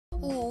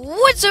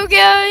What's up,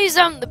 guys?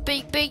 I'm the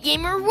PigPig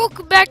Gamer.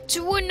 Welcome back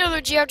to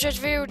another DeviantArt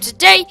video.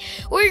 Today,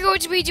 we're going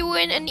to be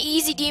doing an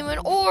easy demon,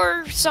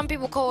 or some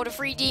people call it a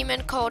free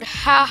demon, called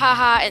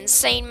Hahaha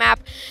Insane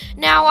Map.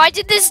 Now, I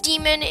did this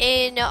demon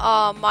in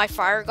my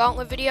Fire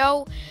Gauntlet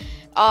video,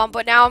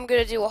 but now I'm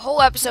going to do a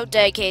whole episode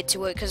dedicated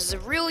to it, because it's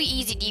a really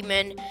easy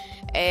demon,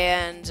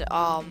 and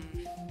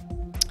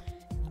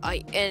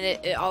I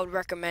would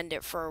recommend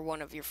it for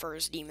one of your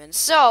first demons.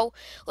 So,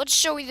 let's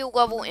show you the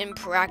level in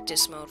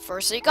practice mode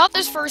first. So you got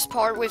this first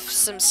part with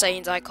some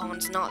Saiyans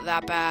icons, not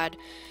that bad,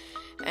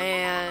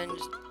 and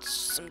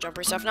some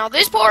jumper stuff. Now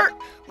this part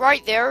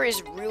right there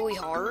is really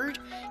hard.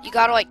 You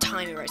gotta like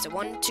time it right. So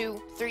 1,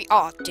 2, 3.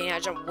 Oh, dang! I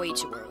jumped way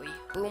too early.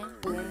 Boom,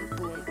 boom,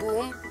 boom,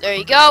 boom. There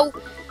you go.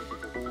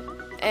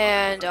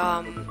 And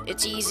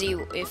it's easy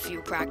if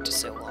you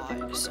practice it a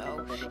lot.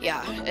 So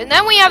yeah. And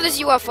then we have this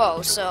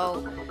UFO.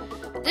 So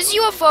this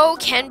UFO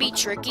can be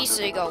tricky,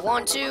 so you go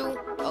 1, 2,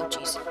 oh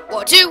jeez,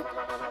 1, 2,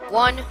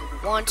 1,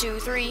 1, 2,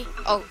 3,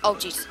 oh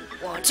jeez,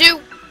 1, 2,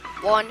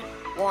 1,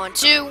 1,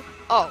 2,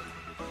 oh,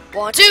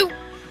 1, 2,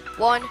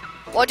 1,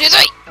 1, 2,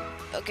 3,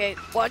 okay,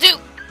 1, 2,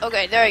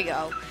 okay, there you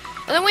go.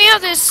 And then we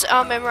have this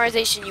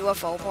memorization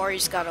UFO part. You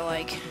just gotta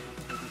like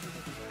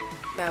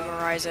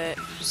memorize it.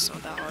 It's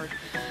not that hard.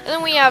 And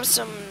then we have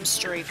some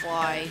straight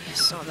fly.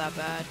 It's not that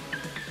bad.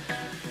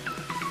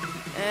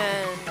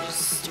 And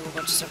just do a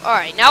bunch of stuff.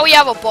 Alright, now we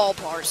have a ball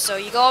part. So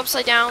you go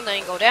upside down, then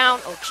you go down.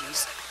 Oh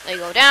jeez. Then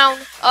you go down,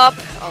 up.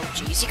 Oh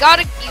jeez. You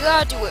gotta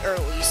do it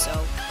early. So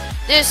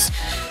this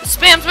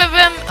spam.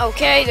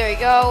 Okay, there you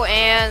go.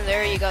 And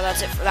there you go.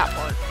 That's it for that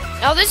part.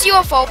 Now this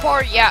UFO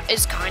part, yeah,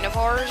 is kind of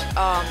hard.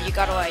 You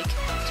gotta like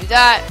do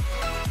that,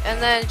 and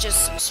then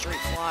just some straight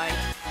fly.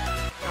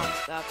 Not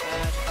that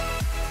bad.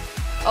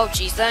 Oh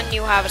jeez. Then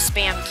you have a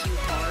spam Q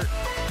part.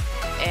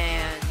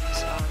 And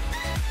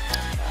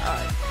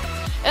alright.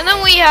 And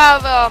then we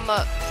have,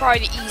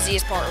 probably the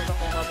easiest part of the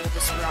whole level,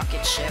 this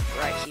rocket ship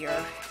right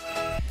here.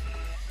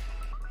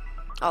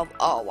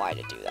 Oh, why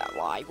did I do that?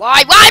 Why?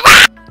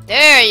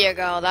 There you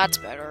go, that's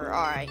better,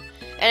 alright.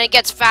 And it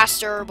gets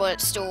faster, but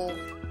it's still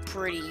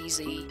pretty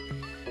easy.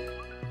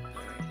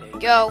 Alright, there you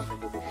go.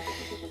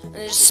 And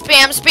just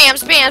spam,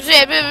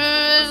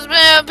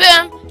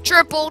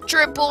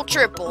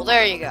 triple,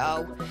 there you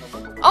go.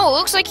 Oh, it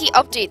looks like he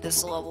updated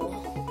this level.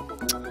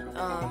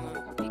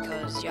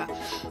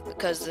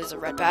 Because there's a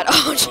red pad.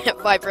 Oh,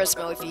 my press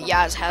mode. If he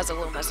has a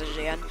little message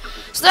again.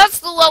 So that's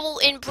the level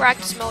in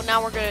practice mode.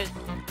 Now we're gonna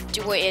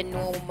do it in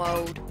normal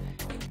mode.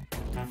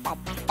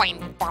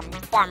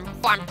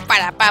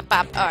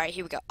 Alright,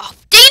 here we go. Oh,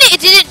 dang it!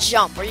 It didn't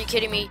jump. Are you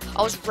kidding me?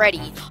 I was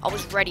ready. I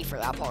was ready for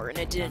that part, and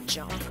it didn't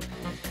jump.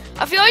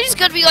 I feel like it's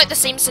gonna be like the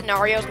same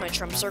scenario as my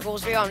Trump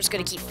Circles video. I'm just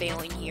gonna keep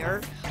failing here.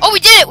 Oh, we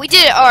did it! We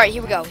did it! Alright,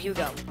 here we go.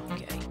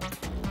 Okay.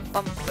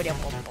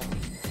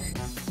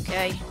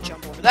 Okay,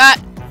 jump over that.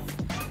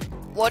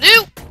 1,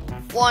 2,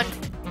 1,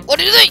 1,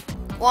 2, 3,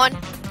 1,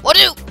 1,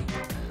 2.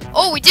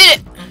 Oh, we did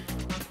it.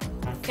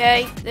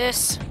 Okay,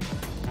 this.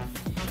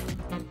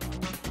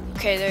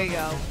 Okay, there you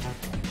go.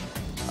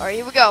 Alright,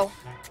 here we go.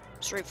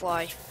 Straight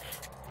fly.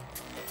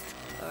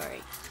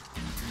 Alright.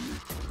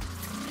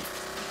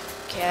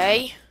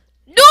 Okay.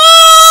 No!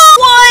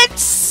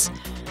 What?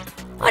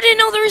 I didn't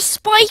know there were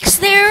spikes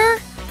there.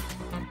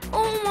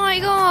 Oh my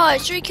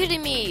gosh, are you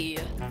kidding me?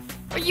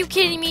 Are you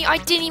kidding me? I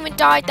didn't even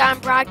die that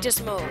in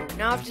practice mode.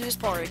 Now I have to do this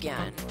part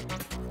again.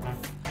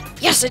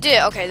 Yes, I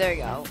did. Okay, there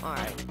you go.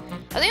 Alright.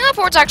 I think that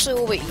part's actually a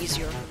little bit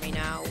easier for me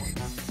now.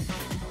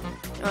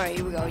 Alright,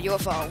 here we go.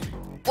 UFO.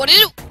 1,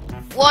 2,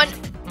 1, 1, 2,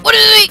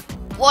 3,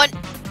 1,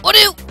 1,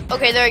 2.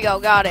 Okay, there you go.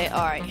 Got it.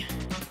 Alright.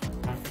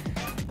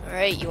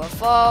 Alright,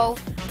 UFO.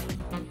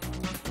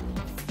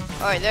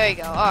 Alright, there you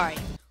go. Alright.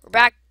 We're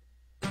back.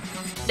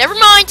 Never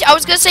mind. I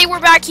was gonna say we're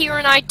back here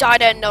and I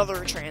died at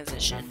another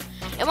transition.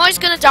 Am I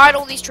just gonna die at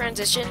all these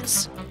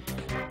transitions?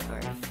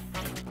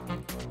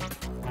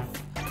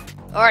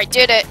 Alright,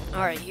 did it.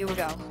 Alright, here we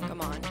go. Come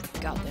on.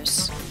 Got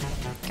this.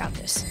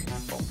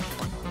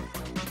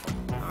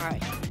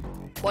 Alright.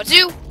 1,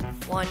 2,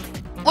 1,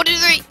 1, 2,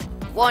 3,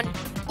 1,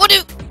 1,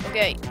 2.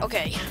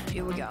 Okay,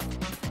 here we go.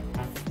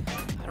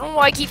 I don't know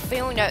why I keep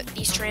failing at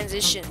these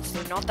transitions.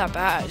 They're not that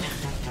bad.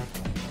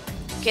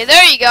 Okay,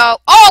 there you go.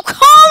 Oh,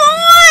 come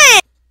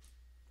on!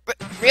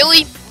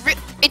 Really?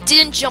 It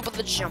didn't jump at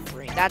the jump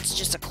ring. That's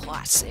just a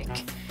classic.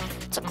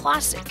 It's a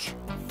classic.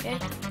 Okay?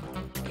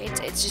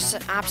 It's just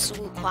an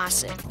absolute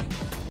classic.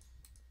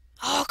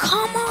 Oh,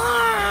 come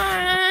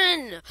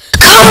on!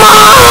 Come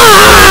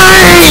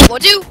on! 1,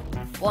 2,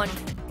 1,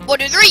 1,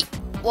 2, 3,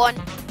 1,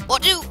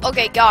 1, 2.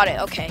 Okay, got it.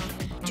 Okay.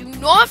 Do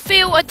not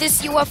fail at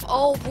this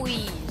UFO,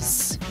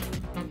 please.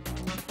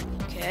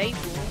 Okay.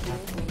 Boom.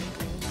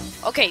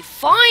 Okay,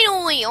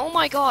 finally! Oh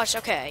my gosh,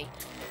 okay.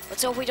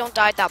 Let's hope we don't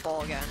die at that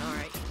ball again.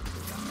 Alright.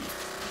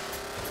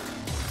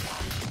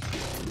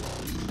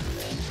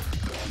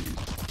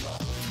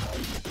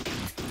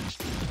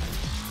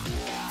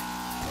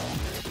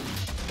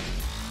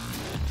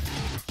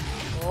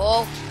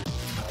 Oh.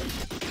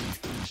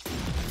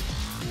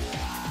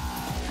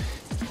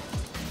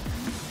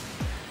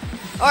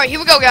 Alright, here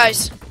we go,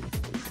 guys.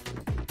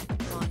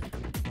 Come on.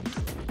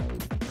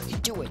 You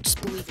can do it.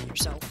 Just believe in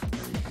yourself.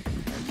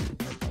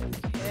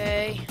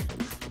 Okay.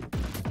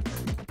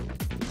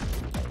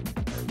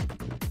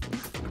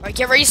 Alright,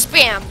 get ready to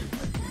spam.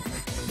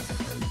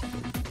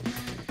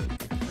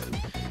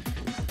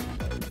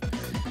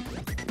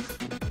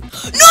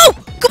 No!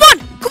 Come on!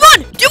 Come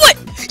on! Do it!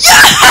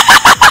 Yeah!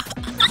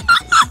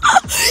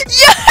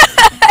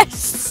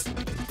 Yes!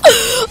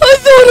 I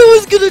thought I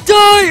was gonna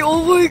die!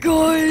 Oh my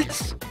god!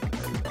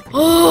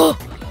 Oh!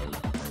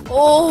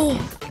 Oh!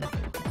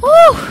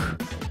 Oh!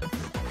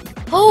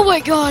 Oh my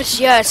gosh,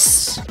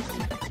 yes!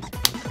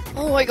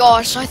 Oh my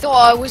gosh, I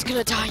thought I was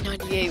gonna die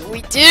 98.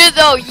 We did it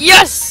though!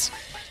 Yes!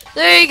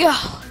 There you go!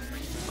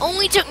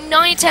 Only took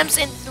 9 attempts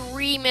in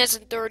 3 minutes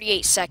and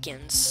 38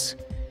 seconds.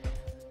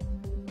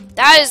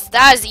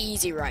 That is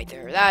easy right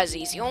there. That is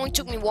easy. It only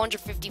took me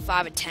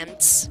 155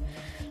 attempts.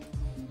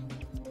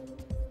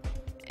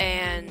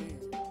 And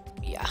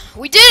yeah,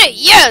 we did it!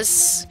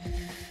 Yes!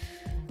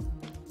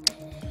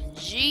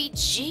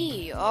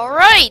 GG.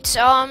 Alright,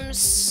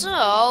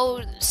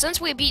 so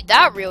since we beat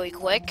that really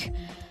quick,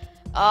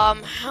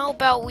 how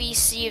about we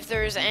see if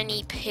there's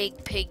any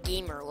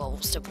PigPigGamer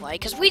levels to play?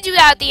 Because we do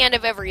that at the end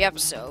of every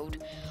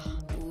episode.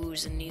 Ooh,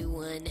 there's a new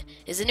one.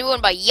 There's a new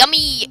one by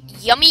Yummy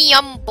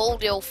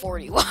Bulldil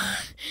 41.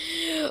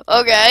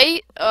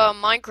 Okay,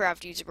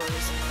 Minecraft YouTuber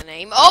is in the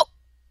name. Oh!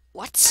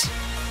 What?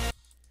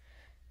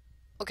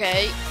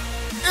 Okay.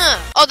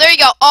 Oh, there you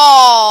go.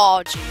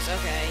 Oh, jeez,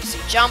 okay. So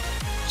jump,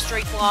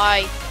 straight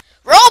fly,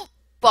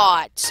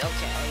 robots.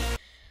 Okay.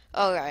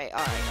 Alright.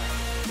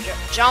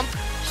 Jump,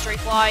 straight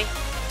fly,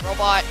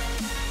 robot.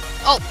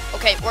 Oh,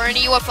 okay, we're in a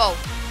UFO.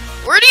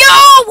 We're in a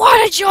UFO!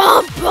 What a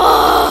jump!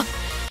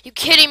 You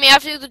kidding me? I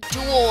have to do the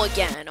duel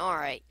again.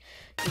 Alright.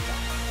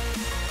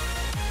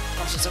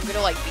 Watch this, I'm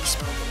gonna like beast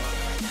mode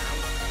right now.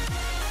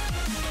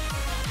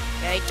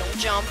 Okay, don't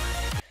jump.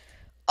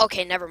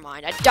 Okay, never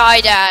mind. I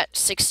died at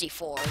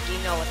 64. Do you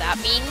know what that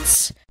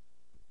means?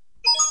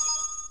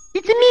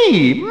 It's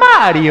me,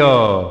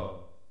 Mario!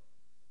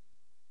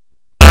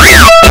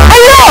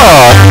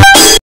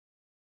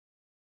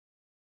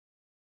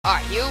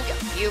 Alright, here we go.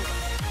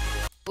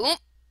 Boom.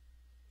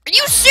 Are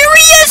you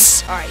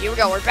serious? Alright, here we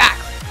go. We're back.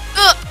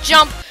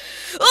 Jump.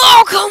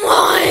 Oh, come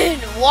on!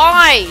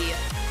 Why?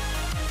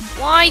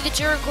 Why the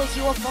jerk-click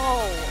UFO?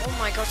 Oh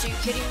my gosh, are you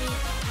kidding me?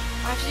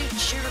 I have to do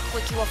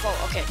jerk-click UFO.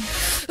 Okay.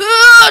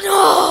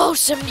 No!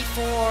 74.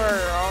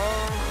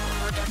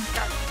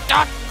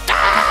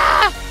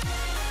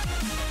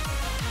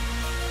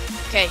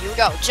 Okay, here we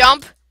go.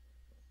 Jump.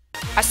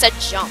 I said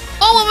jump.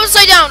 Oh, I'm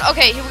upside down.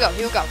 Okay, here we go.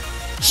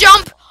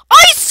 Jump.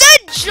 I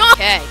said jump.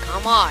 Okay,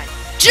 come on.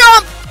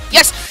 Jump.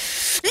 Yes.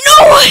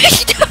 No.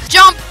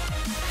 Jump.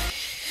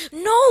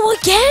 No,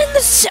 again.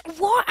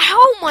 What?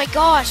 Oh my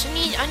gosh.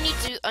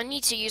 I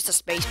need to use the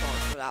space bar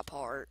for that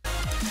part.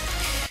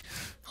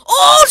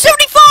 Oh,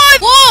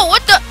 75. Whoa.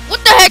 What the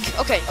heck?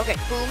 Okay.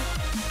 Boom.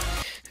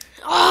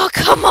 Oh,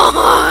 come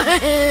on.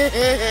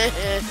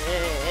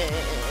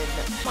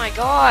 Oh my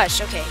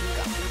gosh. Okay, here we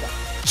go.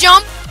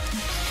 Jump.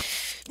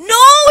 No,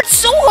 it's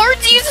so hard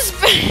to use this.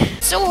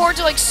 It's so hard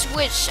to like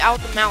switch out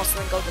the mouse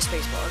and then go to the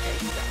spacebar. Okay,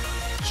 here we go.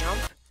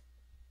 Jump.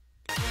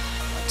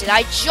 What did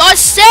I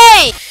just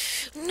say?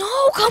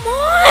 No, come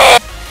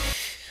on.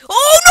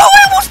 Oh no, I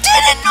almost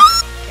did it. No.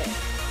 Okay.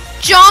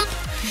 Jump.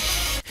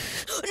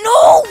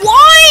 No,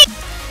 why?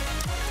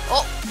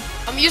 Oh,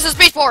 I'm using the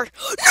spacebar.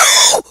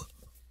 No.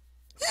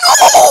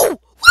 No.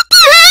 What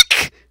the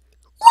heck?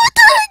 What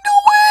the heck? No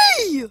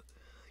way.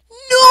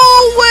 No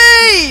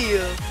way.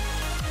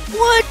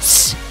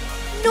 What?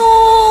 No!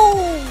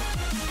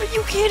 Are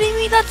you kidding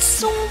me? That's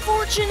so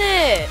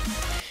unfortunate!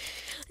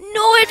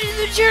 No, I did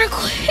the jerk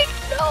click!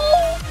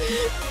 No!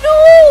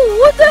 No!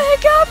 What the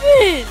heck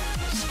happened?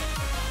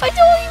 I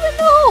don't even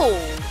know!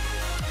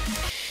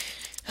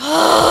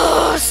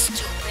 Ah,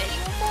 stupid!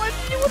 I have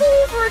to do it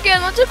over again!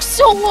 That took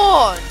so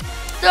long!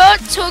 That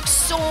took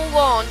so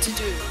long to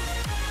do!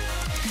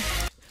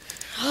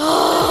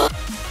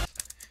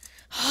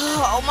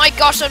 Oh my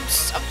gosh, I'm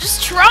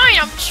just trying!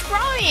 I'm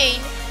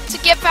trying to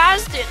get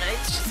past it!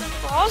 It's just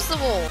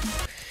impossible!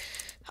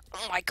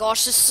 Oh my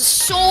gosh, this is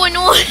so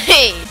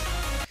annoying!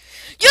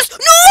 Yes! No!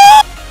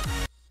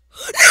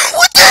 No!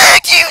 What the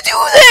heck do you do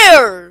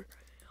there?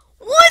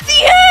 What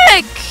the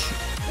heck?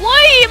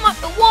 Why am I...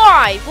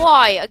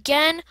 Why?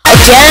 Again?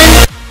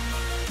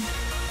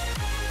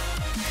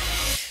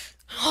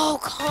 Oh,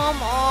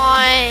 come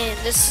on!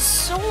 This is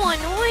so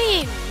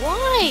annoying!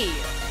 Why?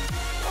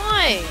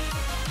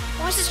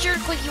 Why is this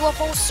jerk-click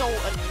UFO so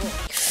annoying?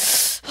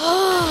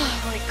 Oh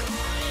my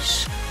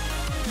gosh.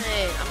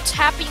 I'm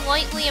tapping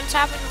lightly, I'm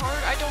tapping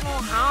hard. I don't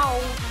know how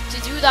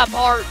to do that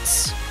part.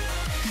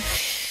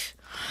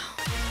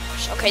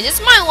 Oh, okay, this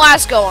is my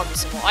last go on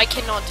this level. I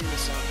cannot do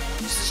this anymore.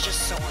 This is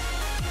just so annoying.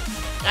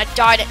 I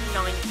died at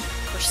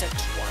 90%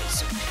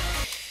 twice.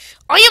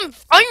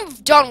 I'm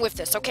done with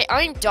this, okay?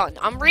 I am done.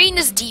 I'm raiding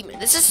this demon.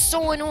 This is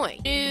so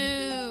annoying.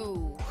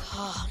 Ew.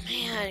 Oh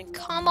man,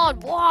 come on,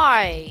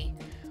 why?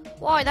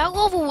 Why? That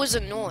level was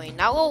annoying.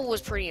 That level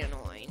was pretty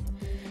annoying.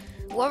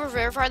 Whoever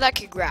verified that,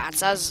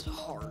 congrats. That's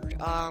hard.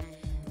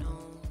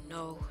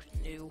 No,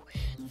 new.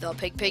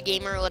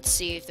 ThePigPigGamer. Let's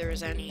see if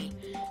there's any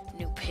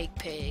new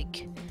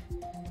PigPig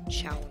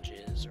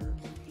challenges or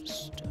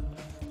stuff.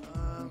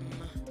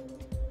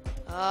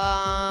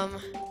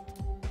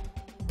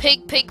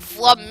 PigPig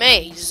Flub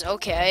Maze.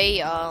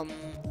 Okay,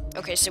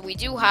 okay, so we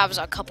do have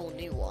a couple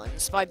new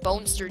ones by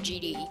Bonester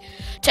GD.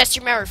 Test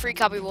your memory, free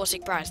copy will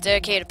seek prize.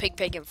 Dedicated to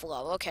PigPig and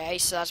Flub. Okay,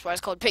 so that's why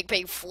it's called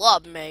PigPig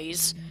Flub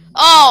Maze.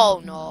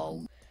 Oh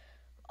no.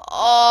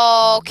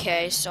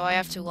 Okay, so I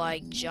have to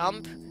like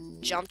jump.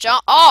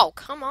 Oh,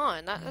 come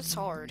on, that's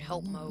hard.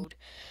 Help mode.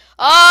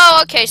 Oh,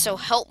 okay, so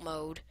help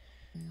mode.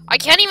 I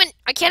can't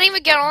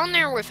even get on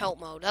there with help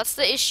mode. That's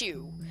the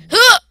issue.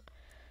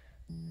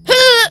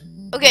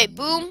 Okay,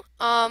 boom.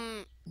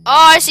 Oh,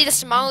 I see the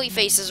smiley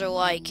faces are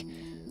like,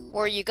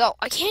 where you go?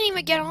 I can't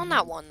even get on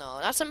that one though.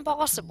 That's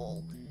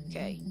impossible.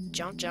 Okay,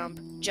 jump.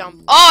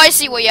 Oh, I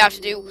see what you have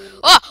to do.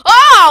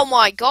 Oh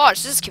my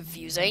gosh, this is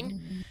confusing.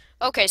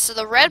 Okay, so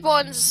the red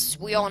ones,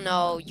 we all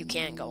know you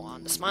can't go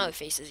on. The smiley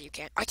faces, you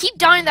can't. I keep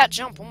dying that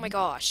jump. Oh my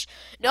gosh.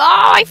 No,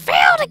 I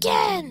failed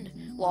again.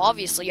 Well,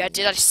 obviously I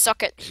did. I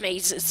suck at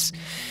mazes.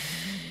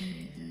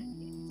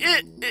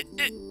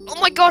 Oh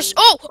my gosh.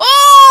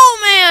 Oh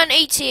man,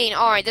 18.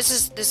 All right,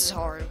 this is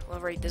hard. I'll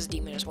rate this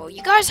demon as well.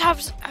 You guys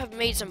have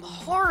made some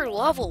hard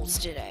levels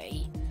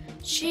today.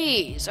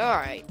 Jeez. All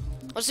right.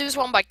 Let's do this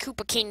one by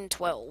Koopa King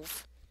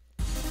 12.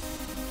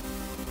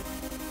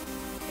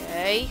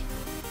 Okay.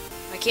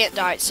 I can't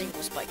die at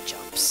single spike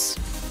jumps.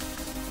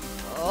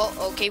 Oh,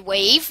 okay,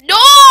 wave.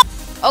 No!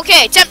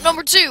 Okay, attempt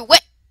number 2.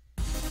 Wait.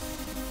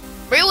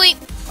 Really?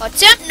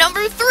 Attempt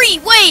number 3.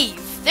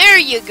 Wave. There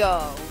you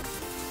go.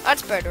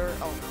 That's better.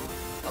 Oh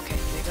no. Okay,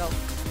 here we go.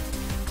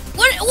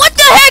 What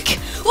the heck?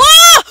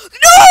 Oh!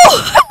 No!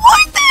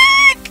 What the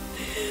heck?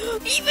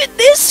 Even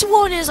this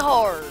one is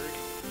hard.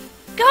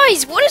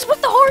 Guys, what is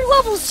with the hard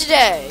levels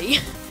today?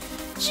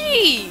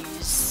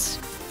 Jeez.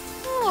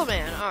 Oh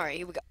man. Alright,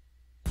 here we go.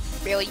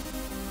 Really?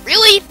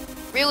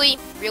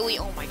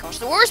 Oh my gosh.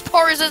 The worst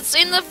part is it's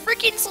in the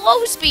freaking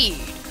slow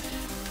speed.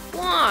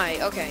 Why?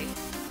 Okay.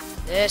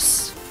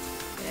 This.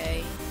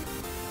 Okay.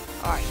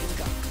 Alright, here we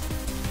go.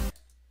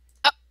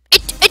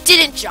 It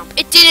didn't jump.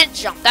 It didn't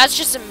jump. That's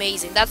just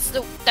amazing. That's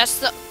the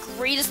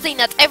greatest thing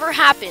that's ever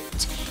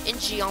happened in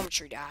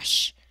Geometry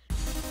Dash.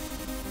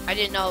 I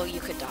didn't know you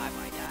could die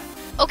by that.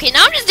 Okay,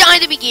 now I'm just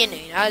dying at the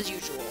beginning, as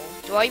usual.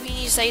 Do I even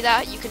need to say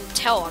that? You can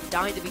tell I'm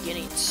dying at the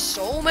beginning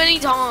so many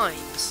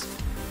times.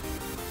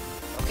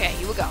 Okay,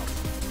 here we go.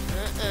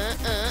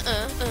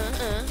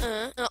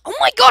 Oh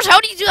my gosh,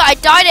 how do you do that? I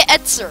died at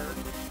Edser.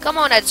 Come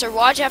on, Edser.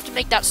 Why'd you have to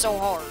make that so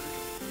hard?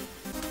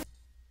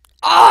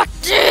 Oh,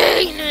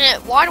 dang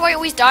it! Why do I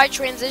always die at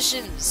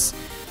transitions?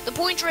 The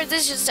point of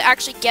transitions is to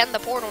actually get in the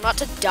portal, not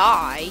to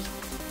die.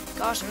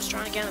 Gosh, I was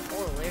trying to get in the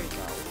portal. There you go.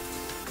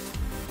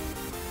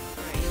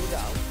 Alright, here we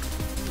go.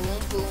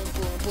 Boom.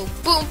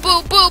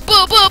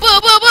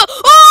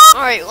 Oh!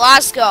 Alright,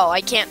 last go.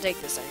 I can't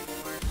take this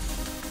anymore.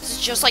 This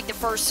is just like the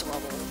first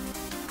level.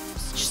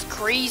 It's just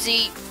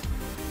crazy.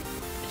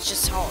 It's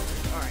just hard.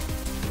 Alright.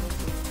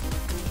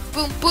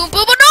 Boom. No,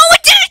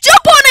 it didn't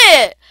jump on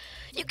it!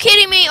 You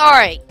kidding me?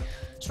 Alright.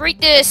 Let's rate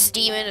this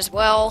demon as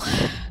well.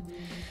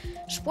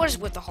 What is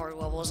with the hard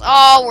levels?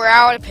 Oh, we're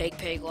out of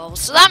PigPig levels.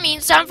 So that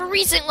means time for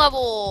recent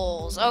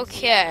levels.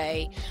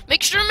 Okay.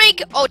 Make sure to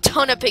make a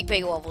ton of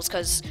PigPig levels,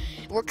 because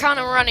we're kind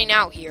of running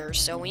out here.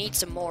 So we need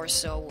some more,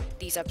 so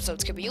these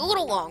episodes could be a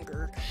little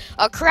longer.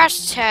 A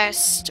crash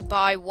test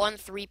by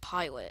 1-3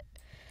 pilot.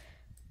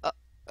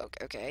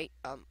 Okay.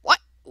 What?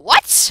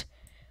 What?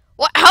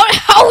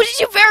 How did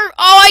you verify?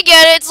 Oh, I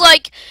get it. It's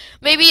like,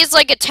 maybe it's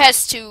like a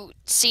test to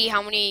see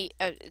how many,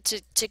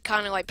 to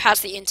kind of like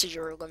pass the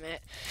integer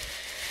limit.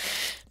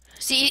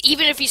 See,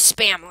 even if you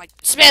spam, like,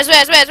 spam,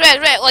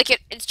 like,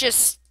 it's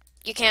just,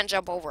 you can't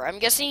jump over. I'm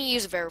guessing you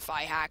use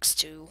verify hacks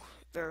to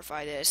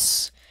verify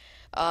this.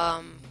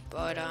 Yeah,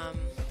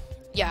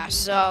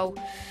 so,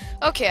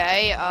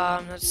 okay,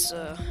 that's,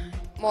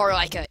 more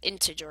like an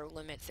integer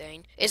limit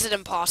thing. Is it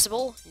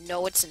impossible?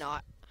 No, it's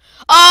not.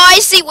 Oh, I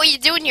see what you're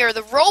doing here,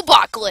 the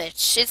robot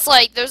glitch. It's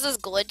like, there's this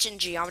glitch in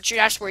Geometry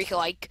Dash where you can,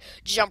 like,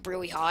 jump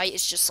really high.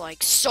 It's just,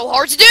 like, so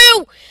hard to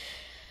do!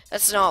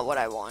 That's not what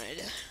I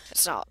wanted.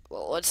 It's not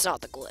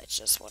the glitch,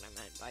 that's what I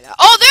meant by that.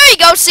 Oh, there you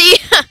go, see?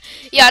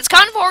 Yeah, it's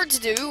kind of hard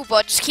to do,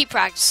 but just keep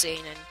practicing,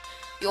 and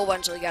you'll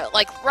eventually get it.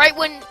 Like, right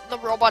when the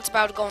robot's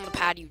about to go on the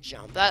pad, you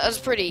jump. That's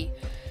pretty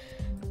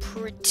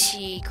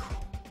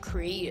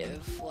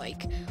creative,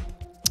 like,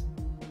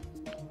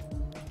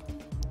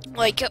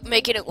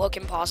 making it look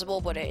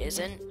impossible, but it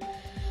isn't.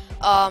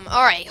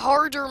 Alright,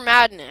 harder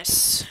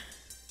madness.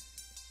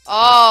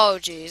 Oh,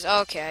 jeez,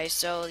 okay,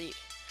 so,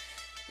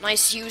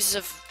 nice use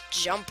of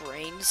jump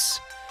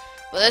rings.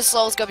 But this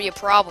level's gonna be a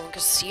problem,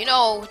 because, you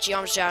know,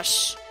 Geometry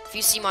Dash, if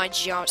you see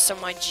some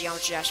of my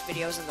Geometry Dash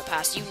videos in the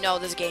past, you know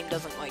this game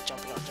doesn't like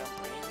jumping on jump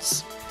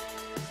rings.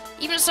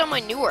 Even some of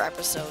my newer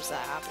episodes that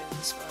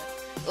happens, but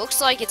it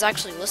looks like it's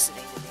actually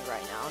listening to me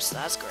right now, so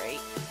that's great.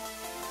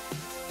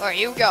 Alright,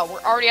 here we go.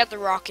 We're already at the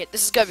rocket.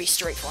 This is gonna be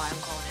straight fly, I'm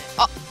calling it.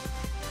 Oh.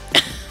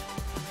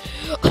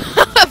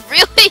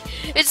 Really?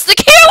 It's the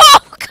kilo!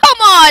 Come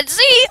on!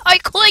 See? I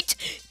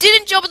clicked,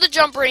 didn't jump in the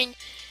jump ring.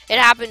 It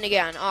happened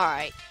again.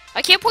 Alright.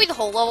 I can't play the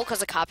whole level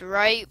because of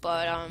copyright,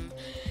 but,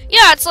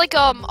 yeah, it's like,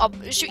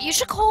 you should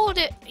have called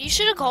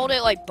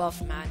it, like,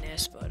 Buff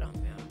Madness, but, yeah.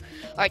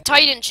 Alright,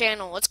 Titan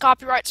channel. Let's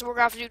copyright, so we're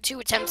gonna have to do 2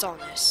 attempts on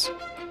this.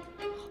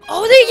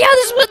 Oh, yeah,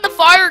 this is with the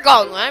fire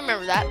gong. I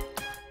remember that.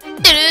 No,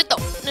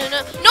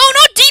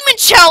 not demon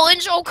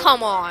challenge! Oh,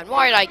 come on.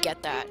 Why did I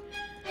get that?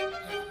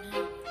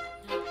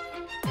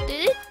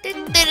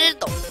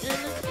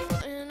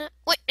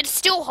 Wait, it's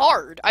still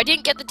hard. I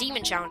didn't get the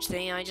demon challenge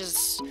thing. I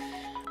just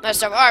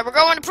messed up. Alright, we're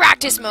going to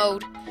practice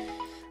mode.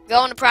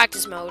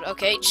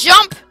 Okay,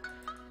 jump!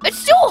 It's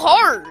still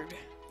hard.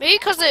 Maybe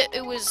because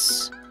it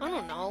was, I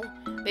don't know.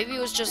 Maybe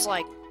it was just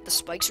like the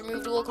spikes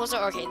removed a little closer.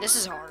 Okay, this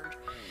is hard.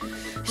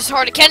 This is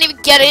hard. I can't even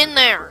get in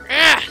there.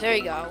 Ah, there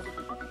you go.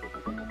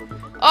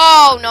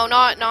 Oh, no,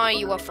 not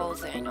a UFO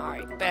thing.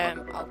 Alright,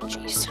 bam. Oh,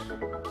 jeez.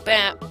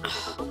 Bam.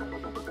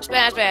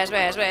 Spaz.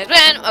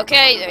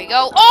 Okay, there you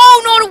go.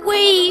 Oh, not a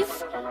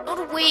wave! Not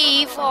a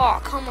wave.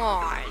 Oh, come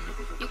on.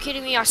 You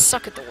kidding me? I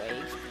suck at the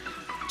wave.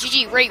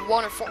 GG, rate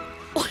 1 or 4.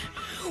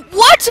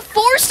 What?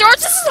 4 stars?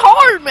 This is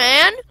hard,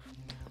 man!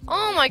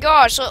 Oh my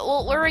gosh,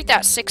 we'll rate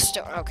that 6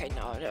 stars. Okay,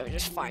 no,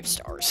 just 5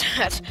 stars.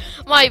 That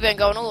might have been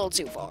going a little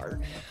too far.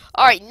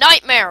 Alright,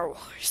 Nightmare.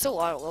 Still a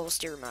lot of levels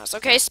to your mouse.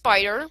 Okay,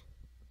 Spider.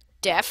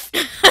 Death.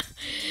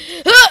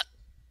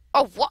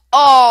 Oh, what?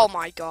 Oh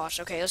my gosh.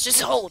 Okay, let's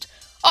just hold.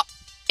 Oh.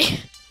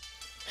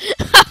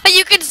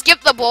 You can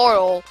skip the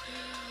portal.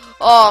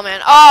 Oh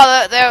man.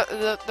 Oh,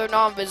 they're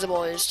not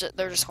invisible.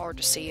 They're just hard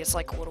to see. It's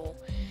like little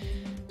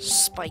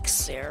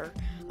spikes there.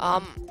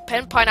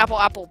 Pen, pineapple,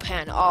 apple,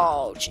 pen.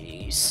 Oh,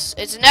 jeez.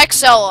 It's an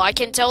XL. I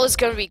can tell it's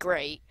gonna be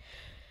great.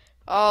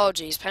 Oh,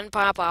 jeez. Pen,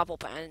 pineapple, apple,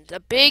 pen. The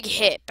big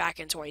hit back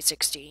in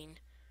 2016.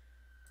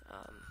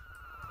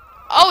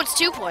 Oh, it's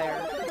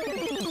 2-player.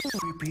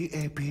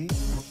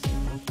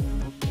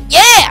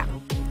 Yeah!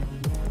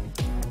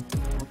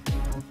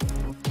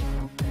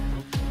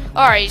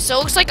 Alright, so it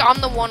looks like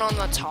I'm the one on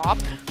the top.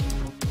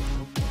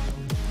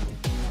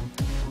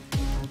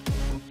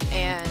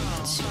 And...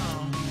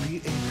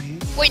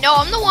 wait, no,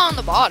 I'm the one on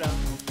the bottom.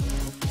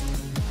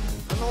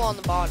 I'm the one on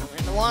the bottom,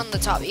 and the one on the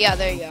top. Yeah,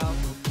 there you go.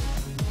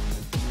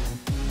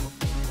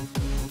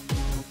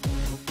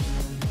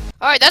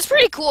 Alright, that's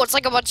pretty cool. It's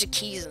like a bunch of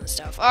keys and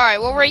stuff. Alright,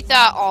 we'll rate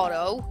that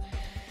auto.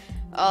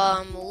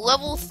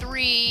 Level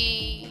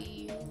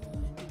 3...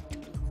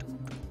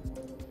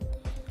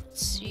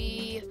 let's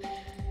see...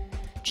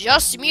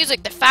 just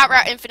music, the Fat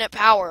Rat Infinite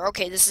Power.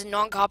 Okay, this is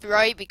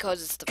non-copyright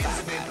because it's the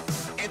Fat Rat.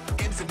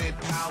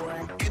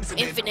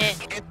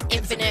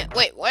 Infinite,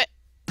 wait, what?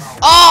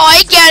 Oh,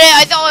 I get it!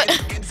 I thought...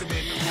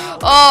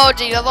 oh,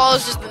 gee, I thought it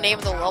was just the name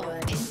of the level.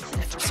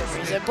 For some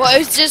reason, but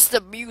it's just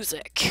the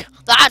music.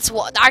 That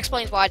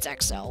explains why it's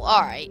XL.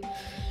 Alright.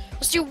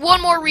 Let's do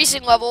one more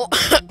recent level.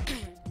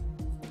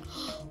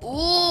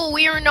 Ooh,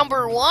 we are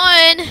number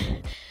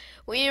 1.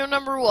 We are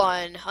number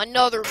 1.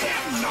 Another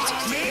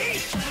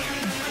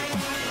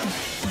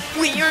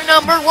we are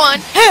number 1.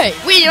 Hey,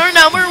 we are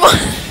number 1.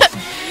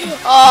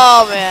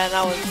 Oh man,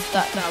 that was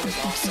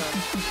awesome.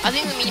 I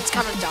think the memes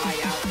kind of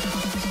died out.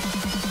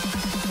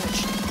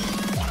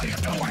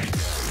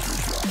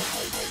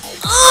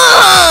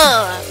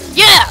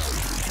 Yeah.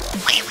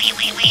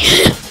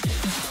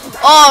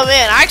 Oh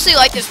man, I actually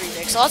like this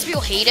remix. A lot of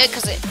people hate it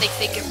because they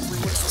think it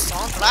ruins the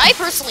song, but I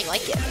personally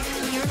like it.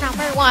 You're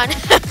number 1.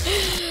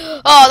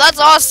 Oh, that's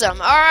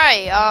awesome. All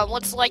right,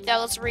 let's like that.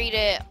 Let's read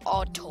it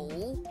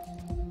auto.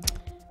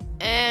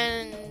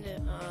 And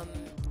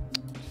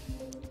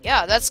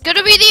yeah, that's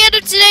gonna be the end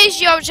of today's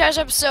GeoChash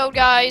episode,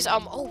 guys.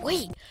 Oh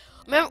wait,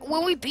 remember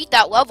when we beat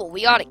that level,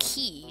 we got a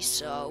key.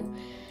 So,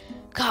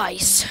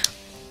 guys,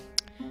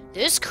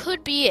 this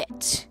could be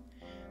it.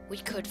 We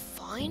could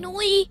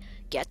finally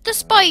get the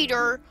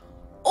spider,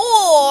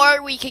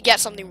 or we could get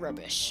something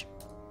rubbish.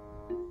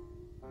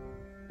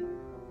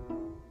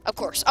 Of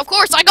course,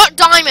 I got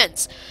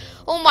diamonds.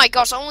 Oh my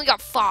gosh, I only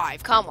got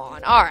 5. Come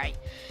on, all right.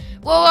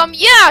 Well,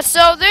 yeah.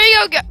 So there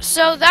you go.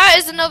 So that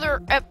is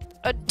another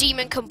a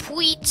demon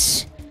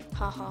complete.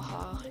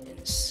 Hahaha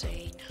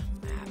Insane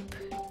Map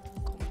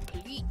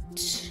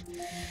complete.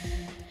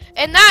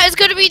 And that is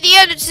going to be the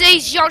end of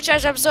today's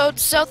GeoChash episode.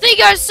 So thank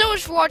you guys so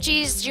much for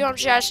watching this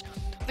GeoChash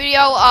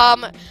video.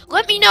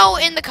 Let me know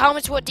in the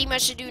comments what demon I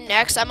should do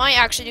next. I might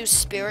actually do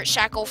Spirit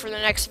Shackle for the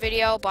next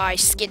video by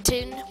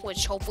Skinton,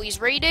 which hopefully is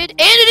rated. And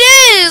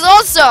it is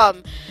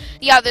awesome.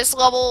 Yeah, this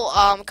level,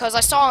 because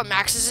I saw on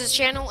Max's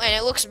channel, and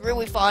it looks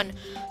really fun,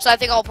 so I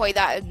think I'll play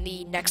that in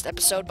the next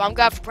episode, but I'm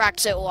gonna have to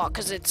practice it a lot,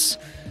 because it's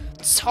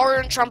harder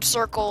than Trump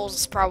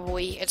Circles,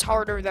 probably. It's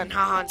harder than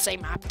Hahaha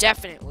Insane Map,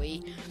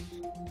 definitely.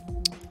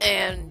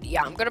 And,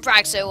 yeah, I'm gonna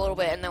practice it a little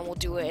bit, and then we'll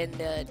do it in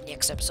the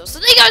next episode. So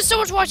thank you guys so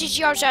much for watching this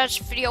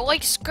GeoChash video.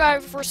 Like,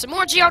 subscribe for some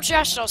more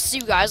GeoChash, and I'll see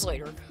you guys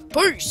later.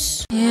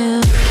 Peace!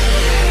 Yeah.